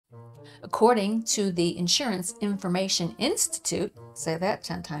According to the Insurance Information Institute, say that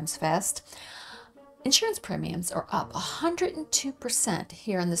 10 times fast, insurance premiums are up 102%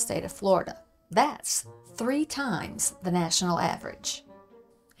 here in the state of Florida. That's 3 times the national average.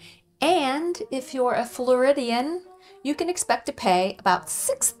 And if you're a Floridian, you can expect to pay about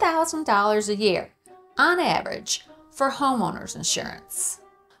 $6,000 a year, on average, for homeowners insurance.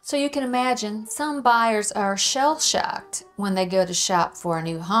 So you can imagine some buyers are shell-shocked when they go to shop for a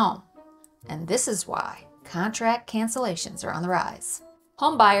new home. And this is why contract cancellations are on the rise.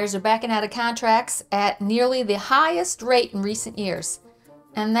 Home buyers are backing out of contracts at nearly the highest rate in recent years,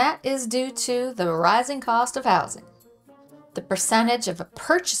 and that is due to the rising cost of housing. The percentage of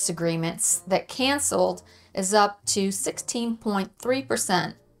purchase agreements that canceled is up to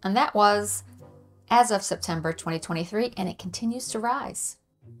 16.3%, and that was as of September 2023, and it continues to rise.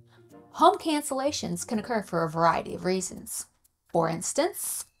 Home cancellations can occur for a variety of reasons. For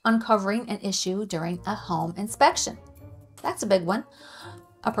instance, uncovering an issue during a home inspection. That's a big one.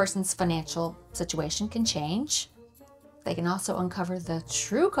 A person's financial situation can change. They can also uncover the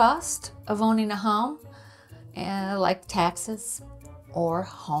true cost of owning a home, like taxes or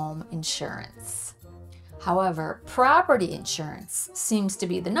home insurance. However, property insurance seems to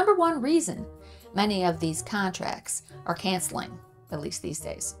be the #1 reason many of these contracts are canceling, at least these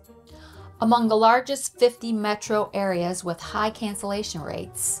days. Among the largest 50 metro areas with high cancellation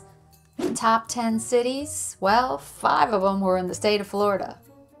rates, the top 10 cities, well, 5 of them were in the state of Florida.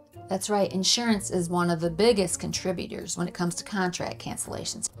 That's right, insurance is one of the biggest contributors when it comes to contract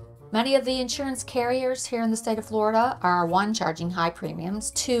cancellations. Many of the insurance carriers here in the state of Florida are 1, charging high premiums,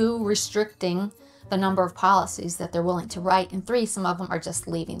 2, restricting the number of policies that they're willing to write, and 3, some of them are just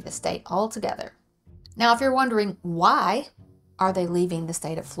leaving the state altogether. Now, if you're wondering why are they leaving the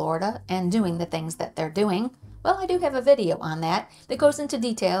state of Florida and doing the things that they're doing, well, I do have a video on that goes into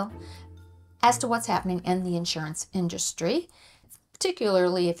detail as to what's happening in the insurance industry.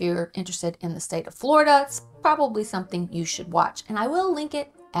 Particularly if you're interested in the state of Florida, it's probably something you should watch, and I will link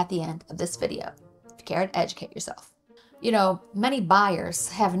it at the end of this video if you care to educate yourself. You know, many buyers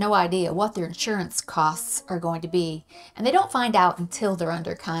have no idea what their insurance costs are going to be, and they don't find out until they're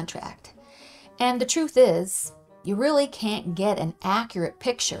under contract. And the truth is, you really can't get an accurate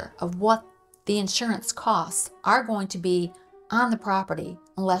picture of what the insurance costs are going to be on the property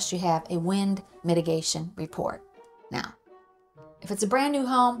unless you have a wind mitigation report. Now, if it's a brand new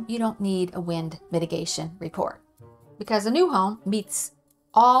home, you don't need a wind mitigation report because a new home meets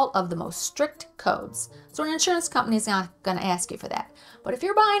all of the most strict codes. So an insurance company is not going to ask you for that. But if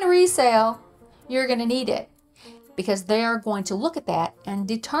you're buying a resale, you're going to need it because they're going to look at that and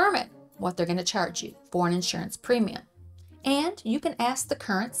determine what they're going to charge you for an insurance premium. And you can ask the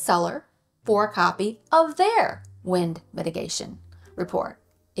current seller for a copy of their wind mitigation report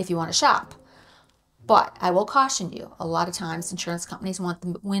if you want to shop. But I will caution you, a lot of times insurance companies want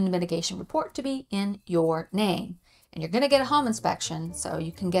the wind mitigation report to be in your name. And you're going to get a home inspection, so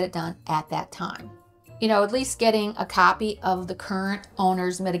you can get it done at that time. You know, at least getting a copy of the current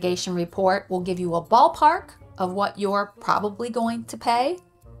owner's mitigation report will give you a ballpark of what you're probably going to pay.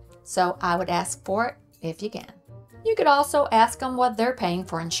 So I would ask for it if you can. You could also ask them what they're paying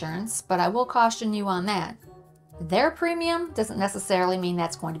for insurance, but I will caution you on that. Their premium doesn't necessarily mean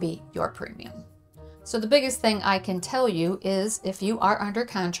that's going to be your premium. So the biggest thing I can tell you is if you are under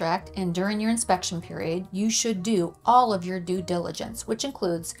contract and during your inspection period, you should do all of your due diligence, which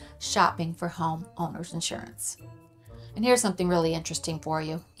includes shopping for homeowners insurance. And here's something really interesting for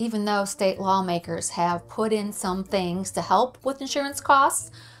you. Even though state lawmakers have put in some things to help with insurance costs,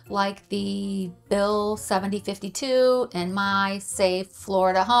 like the Bill 7052 and My Safe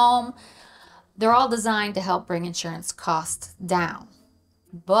Florida Home, they're all designed to help bring insurance costs down.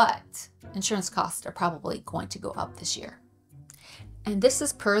 But insurance costs are probably going to go up this year. And this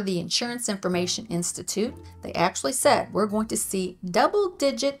is per the Insurance Information Institute. They actually said we're going to see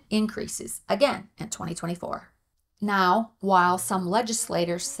double-digit increases again in 2024. Now, while some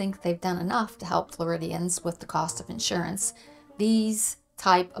legislators think they've done enough to help Floridians with the cost of insurance, these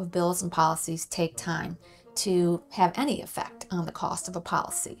type of bills and policies take time to have any effect on the cost of a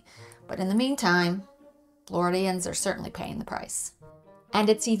policy. But in the meantime, Floridians are certainly paying the price. And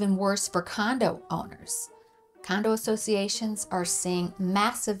it's even worse for condo owners. Condo associations are seeing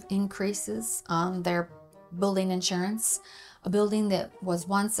massive increases on their building insurance. A building that was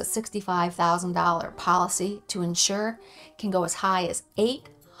once a $65,000 policy to insure can go as high as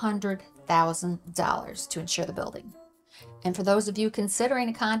 $800,000 to insure the building. And for those of you considering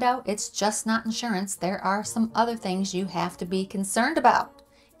a condo, it's just not insurance. There are some other things you have to be concerned about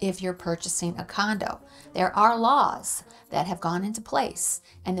if you're purchasing a condo. There are laws that have gone into place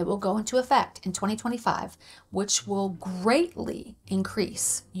and that will go into effect in 2025, which will greatly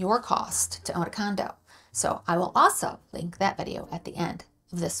increase your cost to own a condo. So I will also link that video at the end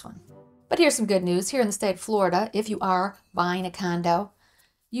of this one. But here's some good news. Here in the state of Florida, if you are buying a condo,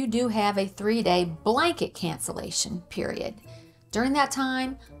 you do have a 3-day blanket cancellation period. During that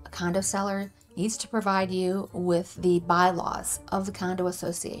time, a condo seller needs to provide you with the bylaws of the condo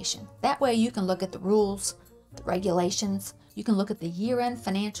association. That way you can look at the rules, the regulations, you can look at the year-end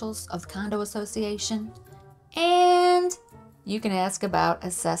financials of the condo association, and you can ask about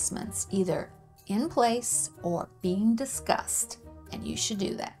assessments, either in place or being discussed, and you should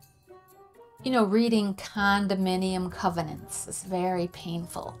do that. You know, reading condominium covenants is very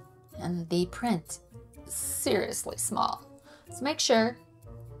painful, and the print is seriously small. So make sure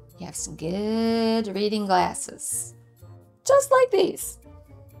you have some good reading glasses, just like these.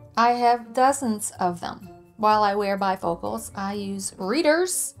 I have dozens of them. While I wear bifocals, I use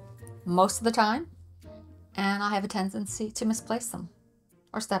readers most of the time, and I have a tendency to misplace them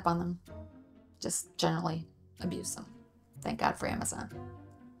or step on them. Just generally abuse them. Thank God for Amazon.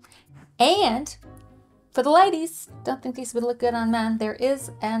 And for the ladies, don't think these would look good on men, there is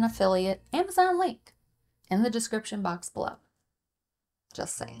an affiliate Amazon link in the description box below.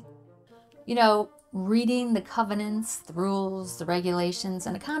 Just saying. You know, reading the covenants, the rules, the regulations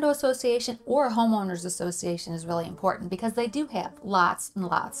in a condo association or a homeowners association is really important because they do have lots and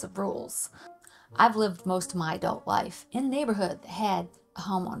lots of rules. I've lived most of my adult life in a neighborhood that had a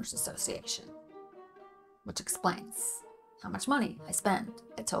homeowners association, which explains how much money I spend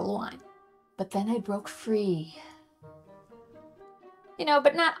at Total Wine. But then I broke free. You know,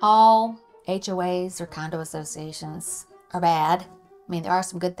 but not all HOAs or condo associations are bad. I mean, there are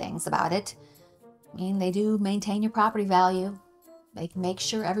some good things about it. I mean, they do maintain your property value. They can make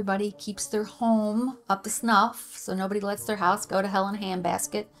sure everybody keeps their home up to snuff so nobody lets their house go to hell in a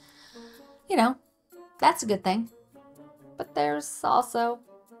handbasket. You know, that's a good thing. But there's also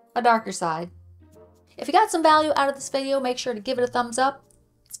a darker side. If you got some value out of this video, make sure to give it a thumbs up.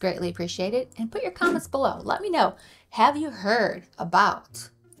 It's greatly appreciated. And put your comments below. Let me know, have you heard about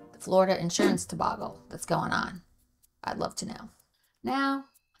the Florida insurance debacle that's going on? I'd love to know. Now,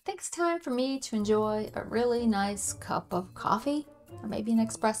 I think it's time for me to enjoy a really nice cup of coffee, or maybe an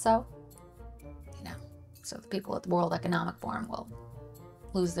espresso, you know, so the people at the World Economic Forum will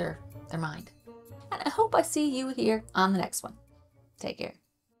lose their mind. And I hope I see you here on the next one. Take care.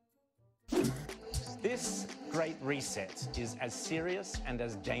 This great reset is as serious and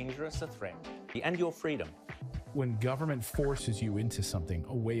as dangerous a threat, and your freedom. When government forces you into something,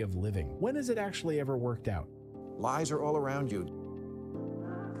 a way of living, when has it actually ever worked out? Lies are all around you.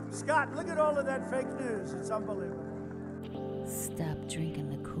 Scott, look at all of that fake news. It's unbelievable. Stop drinking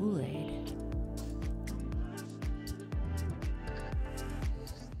the Kool-Aid.